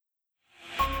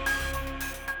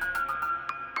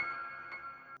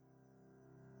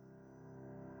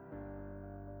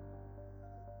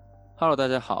Hello， 大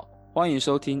家好，欢迎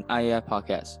收听 IAI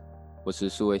Podcast， 我是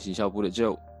数位行销部的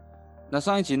Joe。那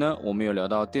上一集呢，我们有聊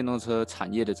到电动车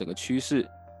产业的整个趋势，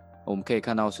我们可以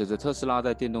看到，随着特斯拉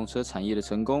在电动车产业的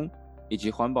成功，以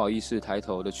及环保意识抬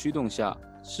头的驱动下，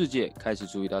世界开始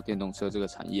注意到电动车这个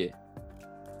产业。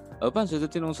而伴随着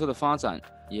电动车的发展，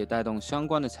也带动相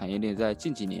关的产业链在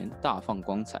近几年大放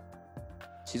光彩。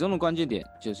其中的关键点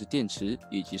就是电池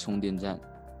以及充电站。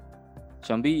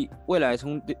想必未来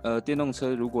电动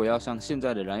车如果要像现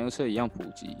在的燃油车一样普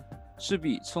及，势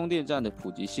必充电站的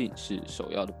普及性是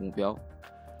首要的目标。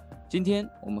今天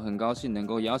我们很高兴能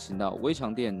够邀请到威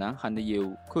强电南韩的业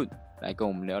务 Kun 来跟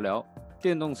我们聊聊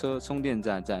电动车充电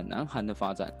站在南韩的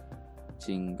发展，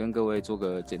请跟各位做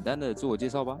个简单的自我介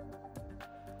绍吧。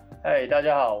嗨，大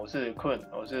家好，我是 Kun，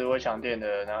 我是威强电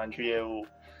的南韩区业务。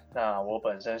那我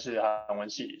本身是韩文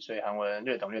系，所以韩文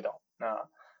略懂。那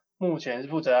目前是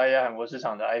负责 IAI 韩国市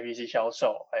场的 IPC 销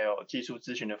售，还有技术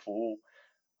咨询的服务。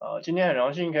今天很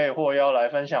荣幸可以获邀来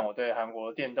分享我对韩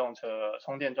国电动车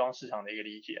充电桩市场的一个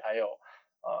理解，还有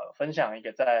分享一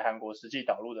个在韩国实际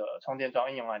导入的充电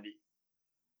桩应用案例。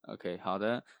OK， 好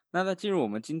的。那在进入我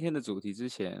们今天的主题之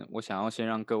前，我想要先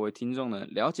让各位听众呢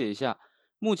了解一下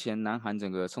目前南韩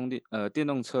整个电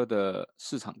动车的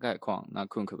市场概况。那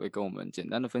Kun 可不可以跟我们简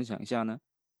单的分享一下呢？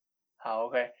好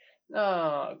 ，OK。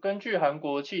那根据韩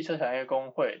国汽车产业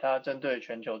工会，它针对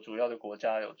全球主要的国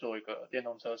家有做一个电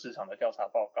动车市场的调查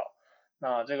报告。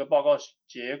那这个报告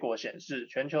结果显示，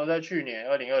全球在去年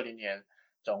2020年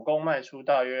总共卖出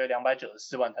大约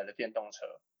294万台的电动车。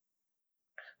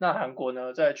那韩国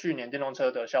呢，在去年电动车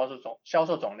的销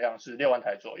售总量是6万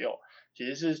台左右，其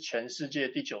实是全世界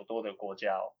第9多的国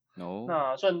家哦。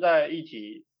那顺带一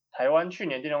提，台湾去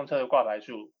年电动车的挂牌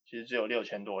数其实只有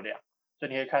6000多辆。所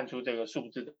以你可以看出这个数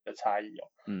字的差异哦。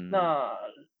那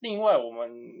另外我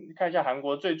们看一下韩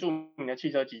国最著名的汽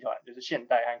车集团，就是现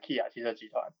代和 Kia 汽车集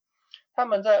团，他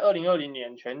们在2020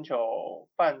年全球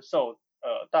贩售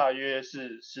大约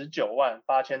是19万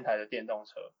8千台的电动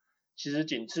车，其实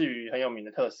仅次于很有名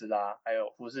的特斯拉，还有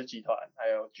福斯集团，还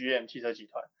有 GM 汽车集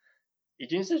团，已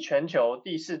经是全球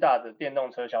第4大的电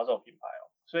动车销售品牌哦。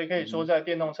所以可以说在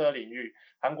电动车领域，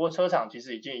韩国车厂其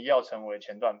实已经一跃成为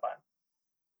前段班。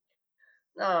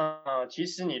那其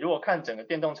实你如果看整个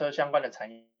电动车相关的产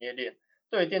业链，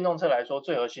对电动车来说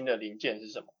最核心的零件是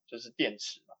什么？就是电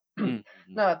池嘛。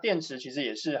那电池其实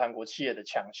也是韩国企业的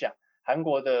强项。韩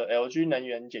国的 LG 能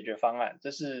源解决方案，这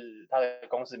是它的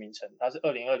公司名称，它是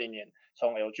2020年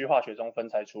从 LG 化学中分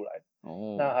拆出来的。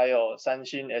那还有三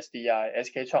星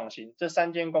SDI、SK 创新这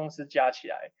3间公司加起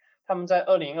来，他们在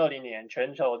2020年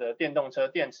全球的电动车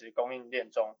电池供应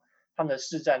链中，他们的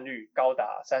市占率高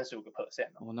达35%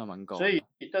哦，那蛮高的。所以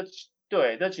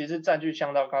这其实占据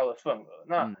相当高的份额。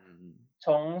那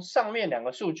从上面2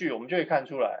个数据，我们就可以看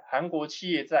出来，韩国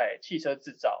企业在汽车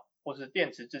制造或是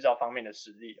电池制造方面的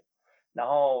实力。然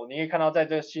后你可以看到，在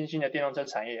这个新兴的电动车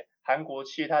产业，韩国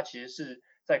企业它其实是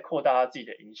在扩大它自己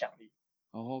的影响力。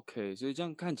OK， 所以这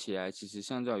样看起来，其实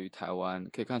相较于台湾，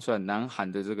可以看出来南韩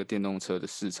的这个电动车的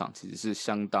市场其实是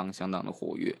相当的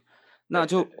活跃。那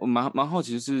就蛮好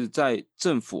奇，是在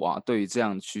政府啊，对于这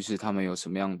样的趋势，他们有什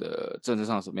么样的政策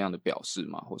上什么样的表示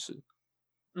吗？或是？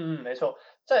没错，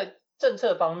在政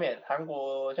策方面，韩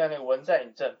国像那个文在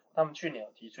寅政府，他们去年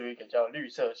有提出一个叫绿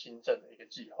色新政的一个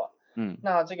计划。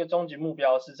那这个终极目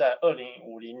标是在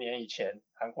2050年以前，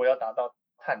韩国要达到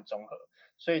碳中和，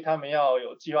所以他们要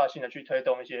有计划性的去推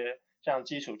动一些像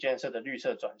基础建设的绿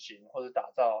色转型，或者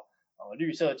打造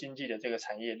绿色经济的这个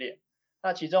产业链。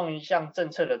那其中一项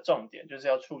政策的重点就是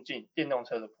要促进电动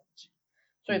车的普及，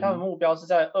所以他们目标是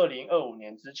在2025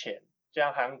年之前，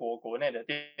将韩国国内的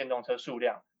电动车数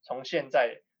量从现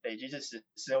在累积是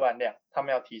14万辆，他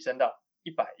们要提升到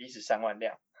113万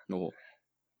辆。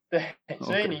对，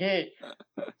所以你可以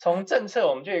从政策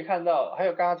我们就可以看到，还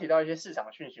有刚刚提到一些市场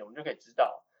讯息，我们就可以知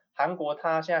道，韩国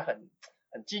它现在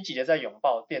很积极的在拥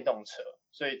抱电动车，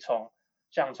所以从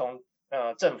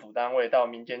政府单位到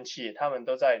民间企业，他们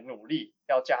都在努力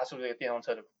要加速这个电动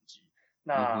车的普及。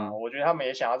那我觉得他们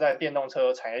也想要在电动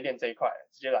车产业链这一块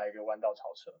直接来一个弯道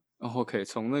超车。OK，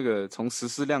 从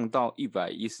14辆到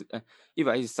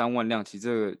113万辆，其实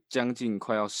这个将近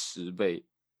快要10倍。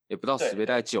也不到10倍，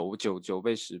大概9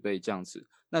倍10倍这样子，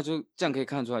那就这样可以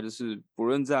看出来，就是不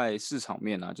论在市场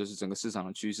面啊，就是整个市场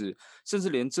的趋势，甚至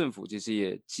连政府其实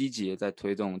也积极的在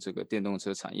推动这个电动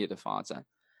车产业的发展。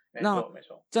没错，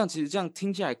这样其实这样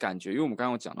听起来感觉，因为我们刚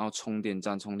刚有讲到充电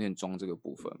站、充电桩这个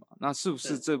部分嘛，那是不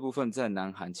是这部分在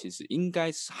南韩其实应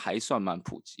该是还算蛮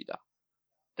普及的？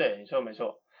对，没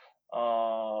错。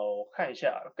我看一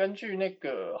下，根据那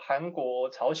个韩国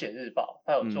朝鲜日报，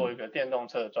它有做一个电动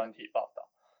车的专题报道。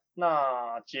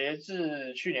那截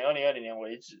至去年2020年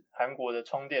为止，韩国的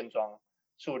充电桩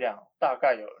数量大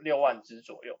概有6万只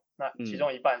左右。那其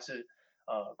中一半是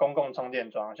公共充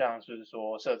电桩，像是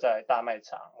说设在大卖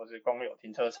场或是公有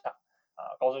停车场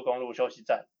高速公路休息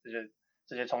站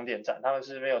这些充电站，他们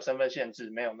是没有身份限制，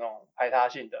没有那种排他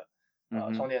性的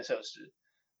充电设施。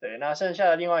对，那剩下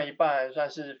的另外一半算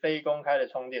是非公开的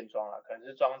充电桩啦，可能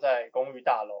是装在公寓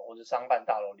大楼或是商办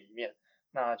大楼里面，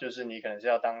那就是你可能是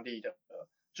要当地的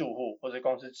住户或者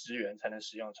公司职员才能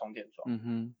使用充电桩。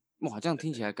哇，这样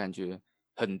听起来感觉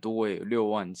很多诶，6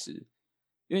万只。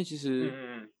因为其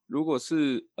实如果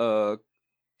是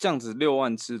这样子6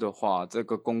万只的话，这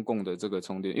个公共的这个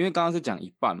充电，因为刚刚是讲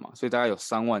一半嘛，所以大概有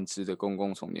3万只的公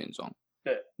共充电桩。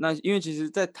对，那因为其实，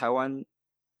在台湾，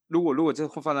如果这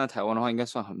放在台湾的话，应该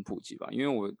算很普及吧？因为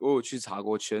我有去查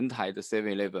过全台的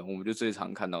 7-Eleven，我们就最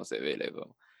常看到 7-Eleven，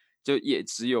 就也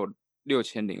只有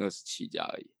6027家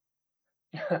而已。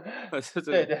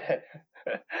对对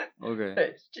，OK，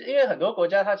对，因为很多国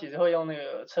家它其实会用那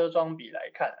个车桩比来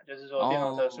看，就是说电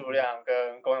动车数量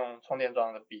跟公用充电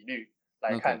桩的比率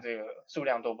来看这个数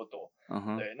量多不多。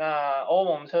对，那欧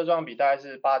盟车桩比大概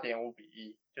是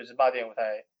8.5:1，就是8.5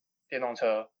台电动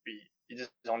车比一支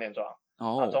充电桩。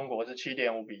那中国是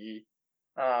7.5:1，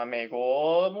那美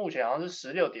国目前好像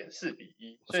是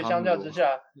16.4:1，所以相较之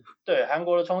下，对韩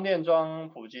国的充电桩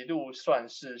普及度算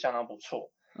是相当不错。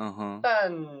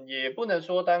但也不能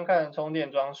说单看充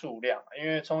电桩数量，因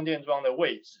为充电桩的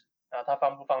位置，那它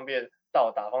方不方便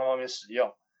到达，方不方便使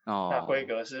用，那规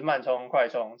格是慢充、快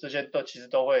充，这些其实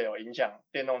都会有影响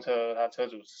电动车它车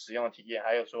主使用的体验，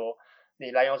还有说你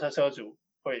燃油车车主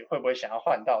会不会想要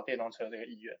换到电动车这个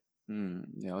意愿。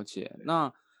了解。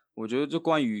那我觉得就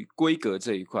关于规格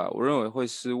这一块，我认为会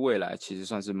是未来其实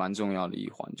算是蛮重要的一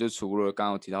环，就除了刚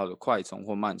刚有提到的快充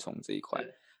或慢充这一块。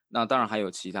那当然还有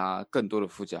其他更多的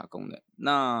附加功能。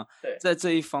那在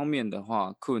这一方面的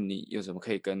话，Kun 你有什么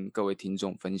可以跟各位听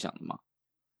众分享的吗？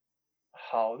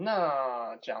好，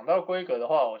那讲到规格的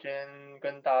话，我先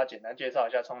跟大家简单介绍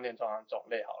一下充电桩的种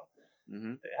类好了。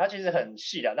对，它其实很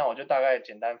细的，但我就大概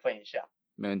简单分一下。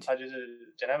没问题。它就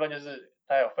是简单分，就是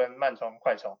它有分慢充、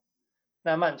快充。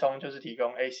那慢充就是提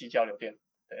供 AC 交流电，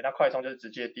对，那快充就是直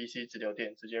接 DC 直流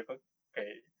电，直接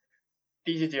给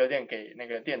DC 直流电给那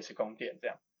个电池供电这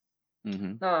样。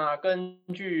那根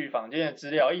据坊间的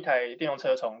资料，一台电动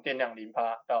车从电量0%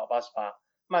到80%，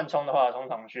慢充的话通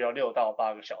常需要6到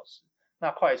8个小时，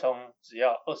那快充只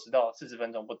要20到40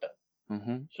分钟不等。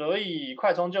所以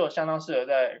快充就相当适合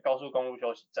在高速公路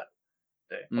休息站，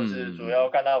对，或是主要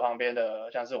干道旁边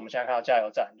的，像是我们现在看到加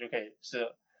油站，你就可以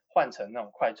换成那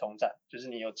种快充站，就是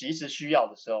你有即时需要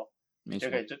的时候，你就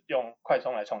可以用快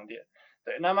充来充电。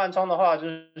对，那慢充的话，就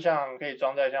是像可以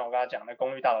装在像我刚才讲的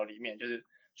公寓大楼里面，就是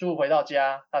住户回到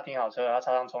家，他停好车，他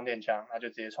插上充电枪，他就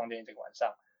直接充电一整个晚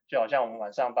上，就好像我们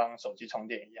晚上帮手机充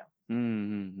电一样。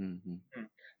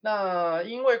那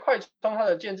因为快充它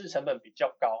的建置成本比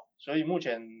较高，所以目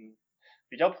前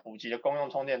比较普及的公用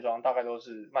充电桩大概都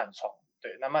是慢充。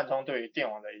对，那慢充对于电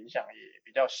网的影响也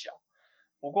比较小。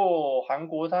不过韩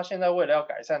国它现在为了要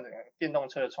改善整个电动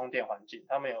车的充电环境，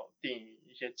他们有定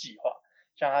一些计划，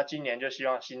像他今年就希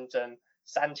望新增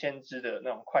3000支的那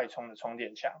种快充的充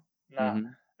电枪，那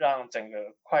让整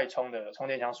个快充的充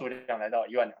电枪数量来到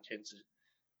12000支。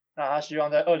那他希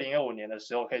望在2025年的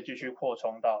时候可以继续扩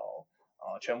充到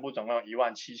全部总共有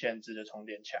17000支的充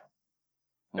电枪。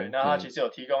对，那他其实有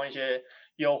提供一些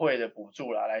优惠的补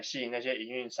助啦，来吸引那些营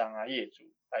运商啊、业主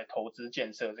来投资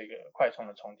建设这个快充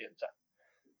的充电站。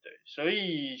对，所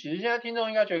以其实现在听众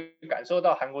应该感受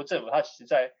到韩国政府它其实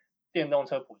在电动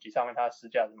车普及上面，它施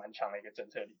加是蛮强的一个政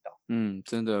策力道。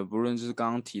真的，不论就是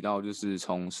刚刚提到，就是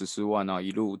从14万然后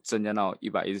一路增加到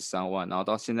113万，然后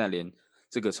到现在连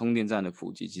这个充电站的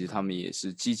普及，其实他们也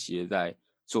是积极的在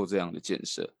做这样的建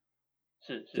设。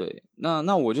是。对，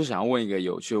那我就想要问一个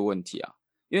有趣的问题啊，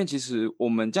因为其实我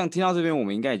们这样听到这边，我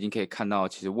们应该已经可以看到，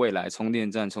其实未来充电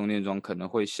站、充电桩可能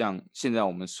会像现在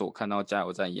我们所看到加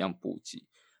油站一样普及，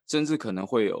甚至可能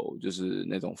会有就是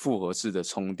那种复合式的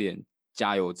充电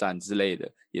加油站之类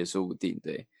的，也说不定。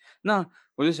对，那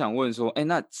我就想问说，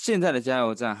那现在的加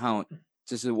油站和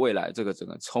就是未来这个整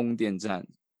个充电站，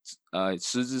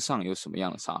实质上有什么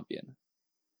样的差别呢？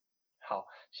好，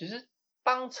其实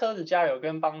帮车子加油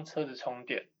跟帮车子充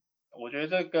电，我觉得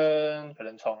这跟可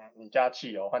能从你家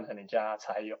汽油换成你家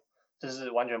柴油，这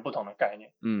是完全不同的概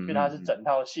念。因为它是整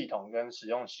套系统跟使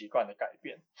用习惯的改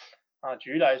变。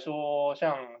举例来说，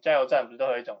像加油站不是都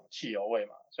有一种汽油味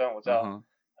嘛？虽然我知道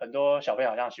很多小朋友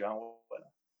好像喜欢闻，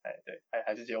对，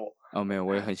还是只有我。没有，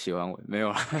我也很喜欢闻，没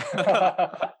有啦。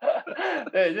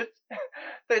对，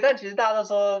对，但其实大家都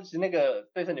说，其实那个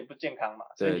对身体不健康嘛，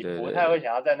所以你对不太会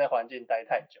想要在那环境待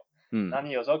太久。然后嗯，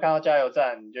你有时候看到加油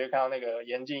站，你就会看到那个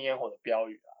严禁烟火的标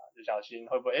语啊，就小心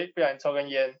会不会不然抽根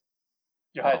烟，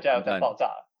就害好，加油站完蛋，爆炸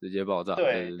了。直接爆炸，对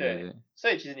对对，对对对，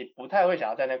所以其实你不太会想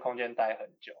要在那空间待很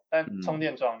久。但充嗯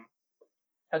电桩，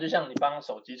它就像你帮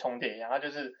手机充电一样，它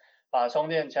就是把充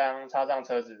电枪插上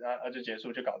车子，那就结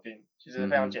束就搞定，其实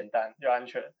非常嗯哼，简单又安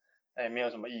全，没有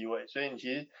什么异味。所以你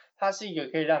其实它是一个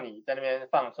可以让你在那边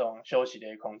放松休息的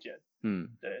一个空间。嗯，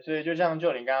对，所以就像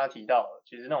就你刚刚提到的，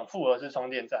其实那种复合式充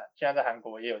电站，现在在韩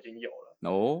国也已经有了。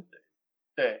哦，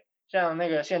对，像那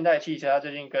个现代汽车，它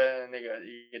最近跟那个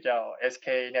一个叫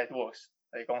SK Networks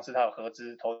的公司，它有合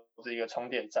资投资一个充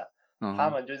电站，嗯哼，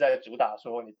他们就在主打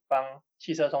说，你帮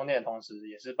汽车充电的同时，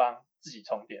也是帮自己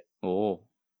充电。哦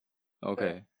对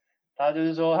，，OK，他就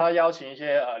是说，他邀请一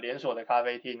些连锁的咖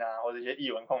啡厅啊，或者一些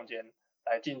艺文空间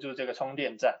来进驻这个充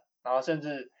电站，然后甚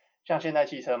至像现代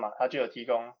汽车嘛，它就有提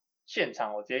供现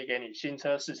场我直接给你新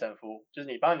车试乘服务，就是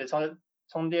你帮你的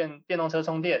电动车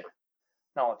充电，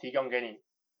那我提供给你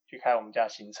去开我们家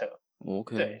新车。对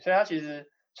，OK，所以它其实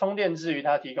充电之余，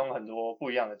它提供很多不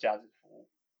一样的价值服务。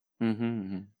嗯哼嗯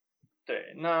哼，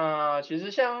对，那其实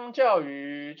相较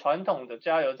于传统的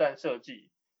加油站设计，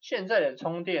现在的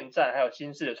充电站还有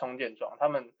新式的充电桩，他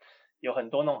们有很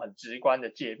多那种很直观的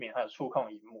界面，还有触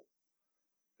控荧幕。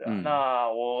对啊，嗯，那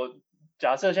我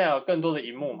假设现在有更多的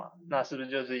荧幕嘛，那是不是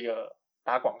就是一个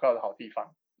打广告的好地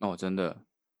方？哦，真的，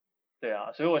对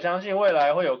啊，所以我相信未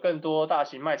来会有更多大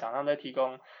型卖场商在提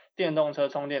供电动车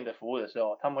充电的服务的时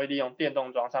候，他们会利用电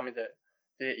动桩上面的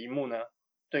这些荧幕呢，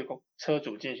对车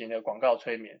主进行的广告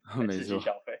催眠，来刺激没错，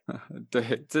消费。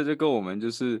对，这就跟我们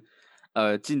就是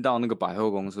进到那个百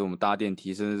货公司，我们搭电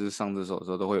梯，甚至是上厕所的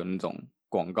时候，都会有那种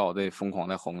广告在疯狂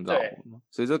在轰炸对，我们，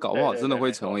所以这搞不好真的对对对，没错。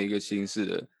会成为一个新式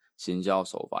的行销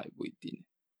手法，也不一定。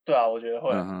对啊，我觉得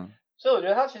会。嗯哼，所以我觉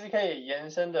得它其实可以延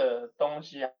伸的东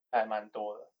西还蛮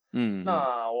多的。嗯嗯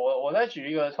那我再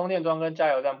举一个充电桩跟加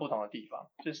油站不同的地方，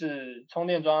就是充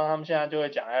电桩他们现在就会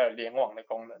讲要有联网的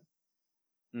功能。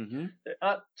嗯哼，对，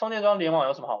那充电桩联网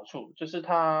有什么好处？就是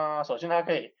它首先它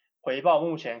可以回报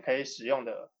目前可以使用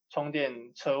的充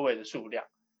电车位的数量。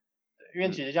对，因为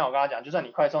嗯，其实像我刚刚讲，就算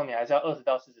你快充，你还是要20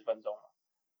到40分钟嘛。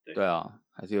对，对啊，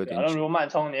还是有对啊，那如点久。果慢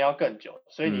充你要更久，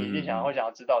所以你一定嗯想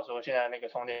要知道说现在那个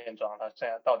充电桩它现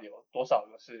在到底有多少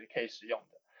个是可以使用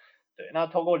的。对，那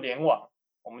透过联网，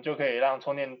我们就可以让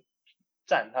充电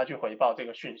站它去回报这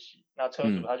个讯息，那车主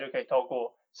嗯他就可以透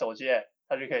过手机 app，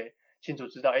他就可以清楚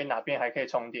知道，哎，哪边还可以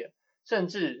充电，甚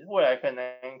至未来可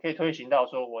能可以推行到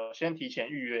说，我先提前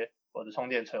预约我的充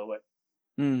电车位。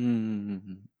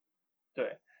嗯，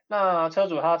对，那车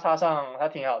主他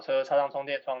停好车，插上充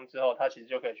电桩之后，他其实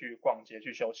就可以去逛街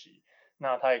去休息。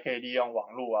那他也可以利用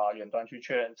网络啊远端去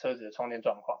确认车子的充电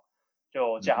状况。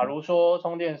就假嗯哼，如说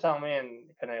充电上面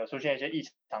可能有出现一些异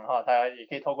常的话，他也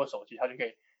可以透过手机，他就可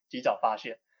以及早发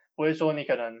现，不会说你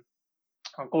可能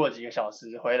过了几个小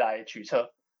时回来取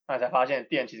车，那才发现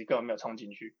电其实根本没有充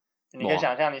进去。你可以哇，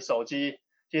想象你手机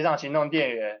接上行动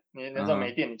电源，你那时候没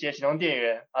嗯哼，电，你接行动电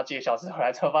源，然后几个小时回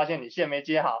来之后发现你线没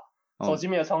接好，手哦，机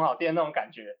没有充好电那种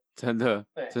感觉。真的，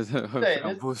对真的会非对，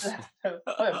常不爽。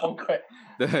会很崩溃。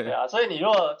对对啊，所以你如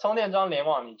果充电桩联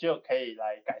网，你就可以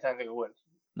来改善这个问题。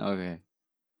，OK，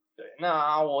对，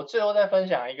那我最后再分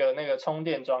享一个那个充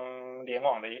电桩联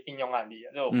网的一个应用案例，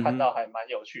就我看嗯哼，到还蛮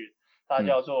有趣的，它嗯，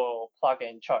叫做 Plug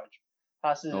and Charge，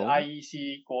它是 哦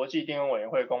，IEC 国际电源委员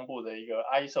会公布的一个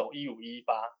ISO 15118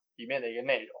里面的一个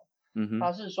内容。嗯哼，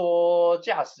它是说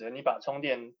驾驶人你把充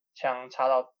电枪插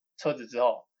到车子之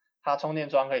后，它充电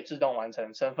桩可以自动完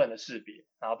成身份的识别，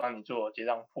然后帮你做结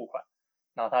账付款，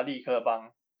然后它立刻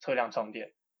帮车辆充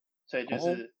电，所以就哦，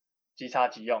是即插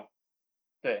即用，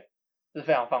对，是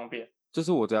非常方便。就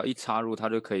是我只要一插入，它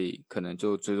就可以可能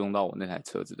就追踪到我那台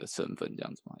车子的身份这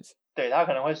样子吗？还是？对，它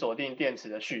可能会锁定电池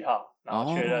的序号，然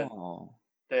后确认，哦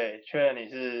对，确认你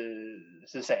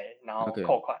是谁，然后，OK，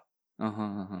扣款。嗯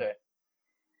哼嗯哼，对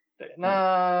对，哦，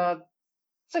那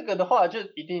这个的话就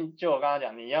一定就我刚刚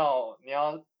讲，你要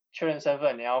确认身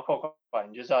份，你要扣款，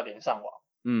你就是要连上网。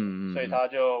对，所以嗯，它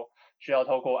就需要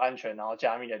透过安全然后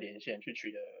加密的连线去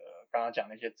取得刚刚讲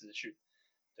的一些资讯。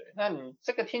对，那你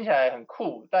这个听起来很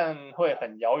酷，但会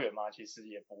很遥远吗？其实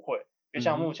也不会，因为嗯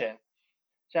哼，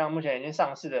像目前已经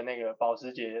上市的那个保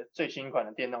时捷最新款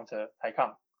的电动车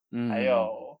Taycan，还嗯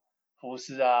有福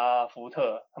斯啊、福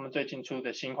特，他们最近出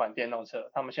的新款电动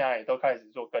车，他们现在也都开始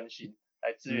做更新，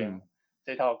来支援嗯，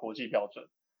这套国际标准。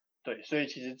对，所以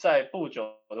其实，在不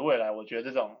久的未来，我觉得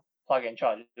这种 plug and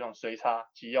charge 这种随插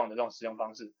即用的这种使用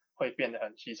方式，会变得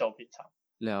很稀松平常。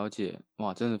了解，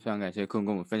哇，真的非常感谢坤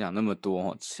跟我们分享那么多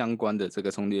哦相关的这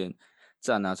个充电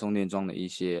站啊、充电桩的一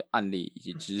些案例以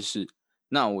及知识。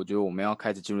那我觉得我们要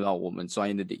开始进入到我们专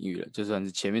业的领域了，就算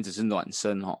是前面只是暖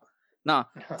身哈。那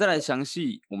再来详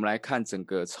细，我们来看整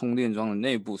个充电桩的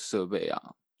内部设备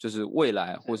啊，就是未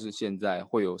来或是现在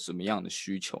会有什么样的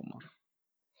需求吗？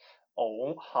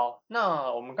哦，好，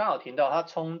那我们刚好提到它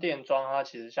充电桩，它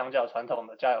其实相较传统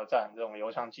的加油站这种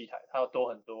油箱机台，它要多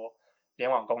很多联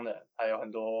网功能，还有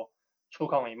很多触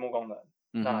控荧幕功能。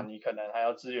那嗯哼，你可能还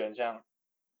要支援像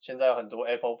现在有很多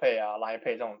Apple Pay 啊、Line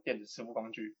Pay 这种电子支付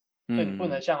工具，所以你不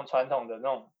能嗯嗯像传统的那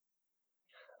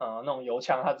种油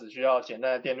枪，它只需要简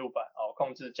单的电路板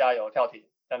控制加油跳停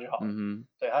这样就好了。嗯哼，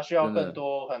对，它需要真的，更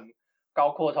多很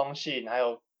高扩通性，还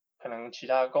有可能其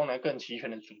他功能更齐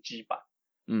全的主机板。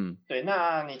嗯对，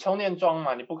那你充电桩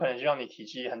嘛，你不可能希望你体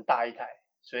积很大一台，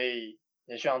所以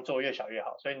你希望做越小越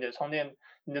好。所以你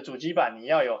的主机板你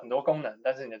要有很多功能，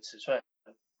但是你的尺寸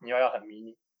你又要很迷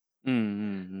你。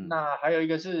嗯，那还有一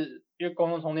个是因为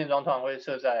公用充电桩通常会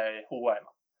设在户外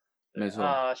嘛，对，没错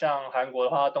那像韩国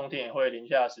的话，冬天也会零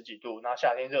下十几度，那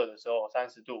夏天热的时候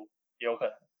30度也有可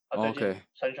能。最近，OK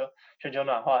全球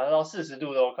暖化，它到40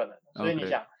度都有可能。所以你 OK，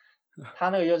想，它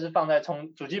那个又是放在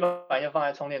主机板又放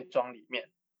在充电桩里面，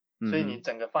所以你嗯哼，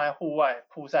整个放在户外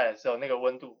曝晒的时候，那个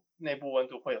内部温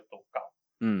度会有多高？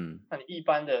嗯，那你一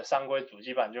般的商规主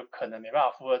机板就可能没办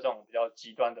法负荷这种比较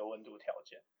极端的温度条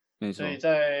件。所以没错，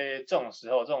在这种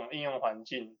时候，这种应用环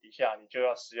境底下，你就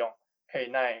要使用可以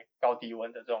耐高低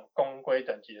温的这种公规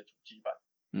等级的主机板。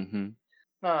嗯哼，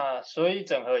那所以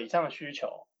整合以上的需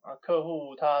求客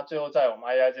户他最后在我们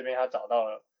AI 这边他找到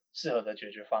了适合的解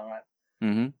决方案。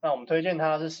嗯哼，那我们推荐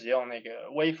他是使用那个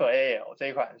Wafer AL 这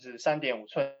一款是3.5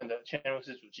寸的嵌入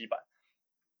式主机板。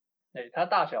对，它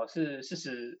大小是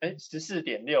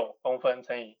14.6公分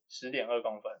乘以10.2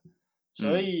公分，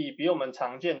所嗯以比我们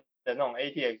常见的那种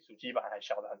ATX 主机板还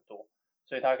小的很多，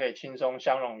所以它可以轻松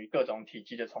相容于各种体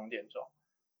积的充电桩。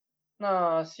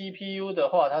那 CPU 的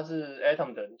话，它是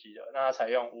Atom 等级的，那它采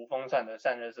用无风扇的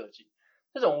散热设计。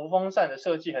这种无风扇的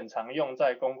设计很常用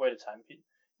在公规的产品，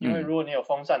因为嗯如果你有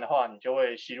风扇的话，你就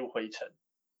会吸入灰尘，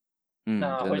嗯，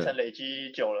那真的，灰尘累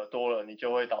积久了多了，你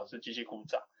就会导致机器故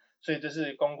障，所以这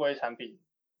是公规产品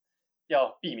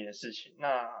要避免的事情。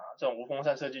那这种无风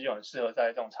扇设计就很适合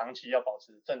在这种长期要保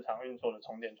持正常运作的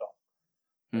充电桩。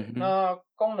对，嗯哼，那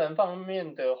功能方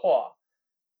面的话，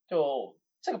就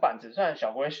这个板子虽然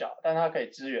小归小，但它可以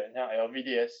支援像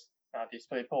LVDS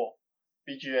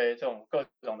DisplayPort、VGA 这种各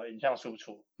种的影像输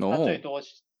出。哦，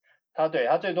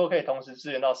它最多可以同时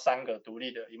支援到3个独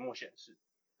立的荧幕显示。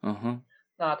嗯哼，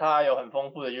那它有很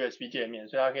丰富的 USB 界面，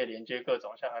所以它可以连接各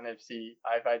种像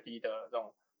NFC、RFID 的这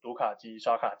种读卡机、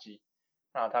刷卡机。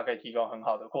那它可以提供很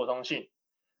好的扩充性。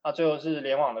那最后是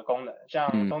联网的功能，像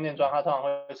嗯，充电桩它通常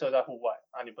会设在户外，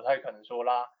你不太可能说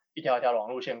拉一条一条网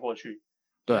路线过去，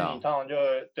对啊，所以你通常就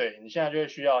会，对，你现在就会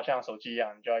需要像手机一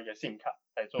样，你就要一个 SIM 卡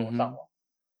来嗯哼，做上网。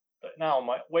对，那我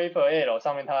们 Wafer L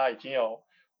上面它已经有，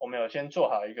我们有先做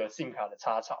好一个 SIM 卡的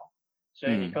插槽，所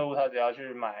以你嗯客户他只要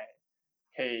去买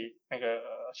可以那个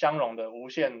相容的无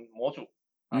线模组，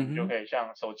你就嗯哼，可以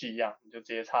像手机一样，你就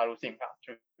直接插入 SIM 卡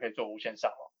就可以做无线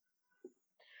上网。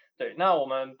对，那我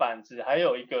们板子还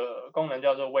有一个功能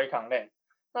叫做 Wake on LAN，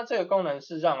那这个功能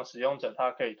是让使用者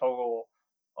他可以透过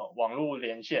网络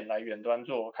连线来远端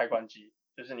做开关机，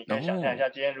就是你可以想象一哦，下，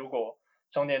今天如果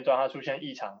充电桩它出现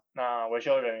异常，那维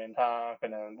修人员他可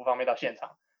能不方便到现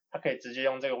场，他可以直接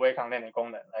用这个 Wake on LAN 的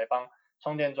功能来帮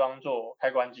充电桩做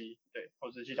开关机，对，或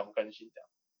是系统更新这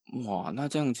样。哇，那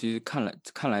这样其实看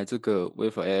来这个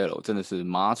Wafer L 真的是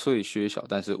麻脆削小，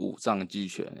但是五脏俱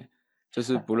全诶。就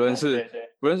是不论是对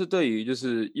对。不论是对于就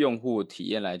是用户体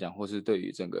验来讲，或是对于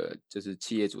整个就是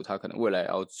企业主他可能未来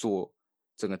要做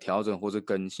整个调整或者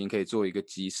更新，可以做一个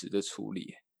及时的处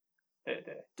理。对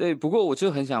对。对，不过我就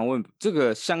很想问，这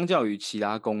个相较于其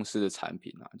他公司的产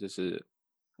品啊，就是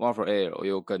Wafer L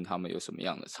又跟他们有什么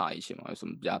样的差异性吗？有什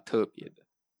么比较特别的？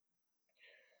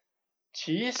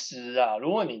其实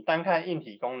如果你单看硬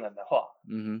体功能的话，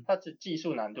嗯哼，它的技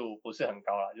术难度不是很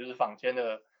高啦，就是坊间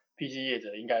的 PC 业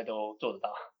者应该都做得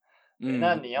到。对，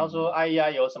那嗯哼，你要说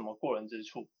IEI 有什么过人之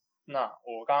处？那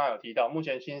我刚刚有提到，目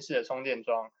前新式的充电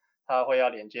桩，它会要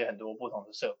连接很多不同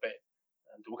的设备，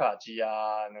读卡机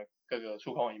那各个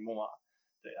触控荧幕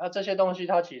对，那这些东西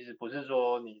它其实不是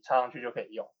说你插上去就可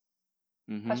以用，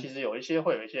它其嗯哼，实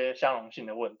会有一些相容性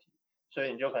的问题，所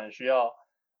以你就可能需要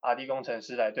RD 工程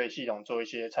师来对系统做一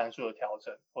些参数的调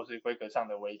整，或是规格上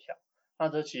的微调。那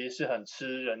这其实是很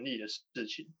吃人力的事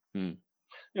情，嗯，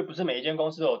因为不是每一间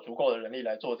公司都有足够的人力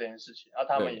来做这件事情，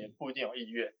他们也对，不一定有意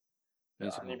愿。对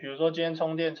啊，你没错，比如说今天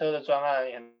充电车的专案，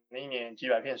一年几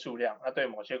百片数量，那对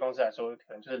某些公司来说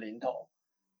可能就是零头。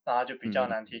那它就比较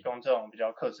难提供这种比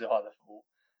较客制化的服务。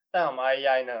但我们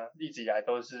IEI 呢，一直以来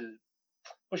都是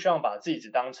不希望把自己只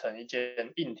当成一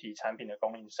间硬体产品的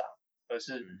供应商，而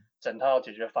是整套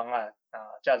解决方案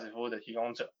价值服务的提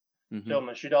供者。所以我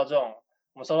们收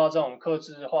到这种客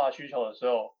制化需求的时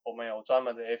候，我们有专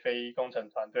门的 FAE 工程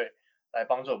团队来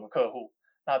帮助我们客户。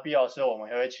那必要的时候，我们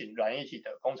也会请软硬体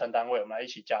的工程单位，我们来一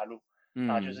起加入。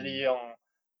那就是利用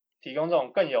提供这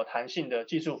种更有弹性的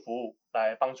技术服务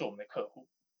来帮助我们的客户。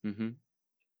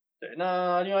对，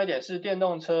那另外一点是电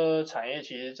动车产业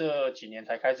其实这几年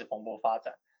才开始蓬勃发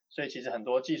展，所以其实很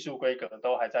多技术规格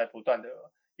都还在不断的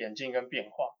演进跟变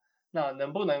化。那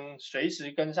能不能随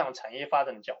时跟上产业发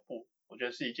展的脚步，我觉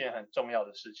得是一件很重要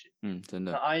的事情。真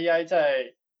的。那 IEI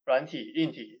在软体、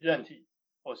硬体、韧体，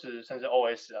或是甚至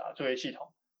OS 作业系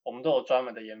统，我们都有专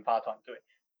门的研发团队，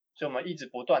所以我们一直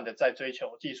不断的在追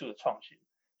求技术的创新。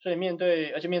所以面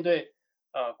对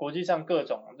国际上各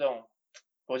种这种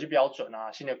国际标准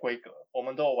新的规格，我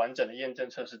们都有完整的验证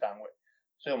测试单位，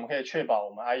所以我们可以确保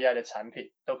我们 IEI 的产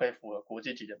品都可以符合国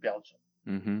际级的标准。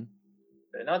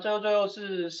对，那最后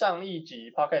是上一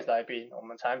集 Podcast 来宾，我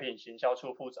们产品行销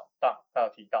处副总他有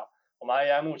提到，我们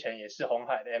IEI 目前也是鸿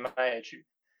海的 MIH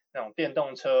那种电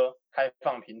动车开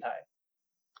放平台，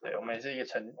对，我们也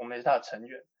是他的成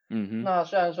员。那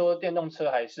虽然说电动车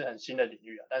还是很新的领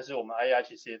域但是我们 IEI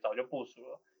其实也早就部署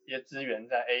了一些资源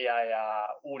在 AI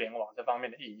物联网这方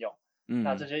面的应用。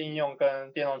那这些应用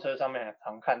跟电动车上面很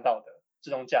常看到的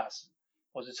自动驾驶，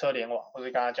或是车联网，或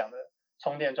是刚才讲的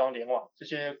充电桩联网，这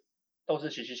些都是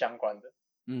息息相关的。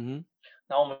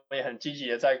然后我们也很积极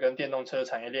的在跟电动车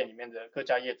产业链里面的各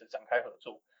家业者展开合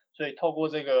作，所以透过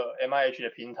这个 MIH 的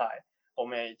平台，我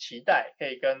们也期待可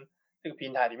以跟这个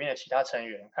平台里面的其他成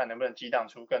员看能不能激荡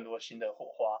出更多新的火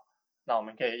花，那我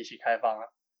们可以一起开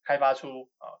发出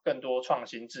更多创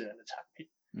新智能的产品。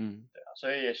对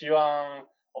所以也希望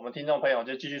我们听众朋友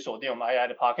就继续锁定我们 IEI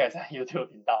的 Podcast 和 YouTube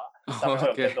频道上面会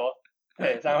有更多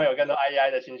上面会有更多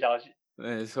IEI 的新消息。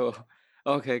没错。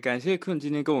OK， 感谢坤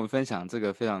今天跟我们分享这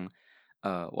个非常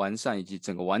完善以及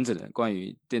整个完整的关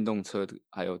于电动车的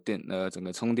还有整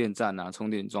个充电站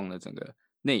充电桩的整个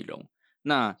内容。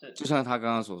那就像他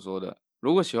刚刚所说的，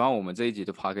如果喜欢我们这一集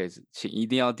的 Podcast， 请一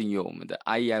定要订阅我们的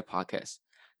IEI Podcast。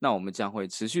那我们将会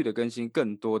持续的更新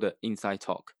更多的 Inside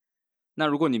Talk。那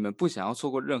如果你们不想要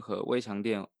错过任何微强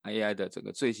电 IEI 的整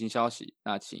个最新消息，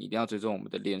那请一定要追踪我们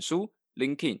的脸书、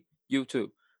LinkedIn、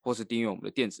YouTube， 或是订阅我们的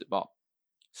电子报，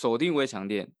锁定微强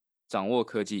电，掌握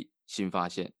科技新发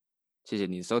现。谢谢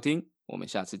你的收听，我们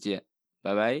下次见，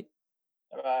拜拜。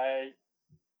拜拜。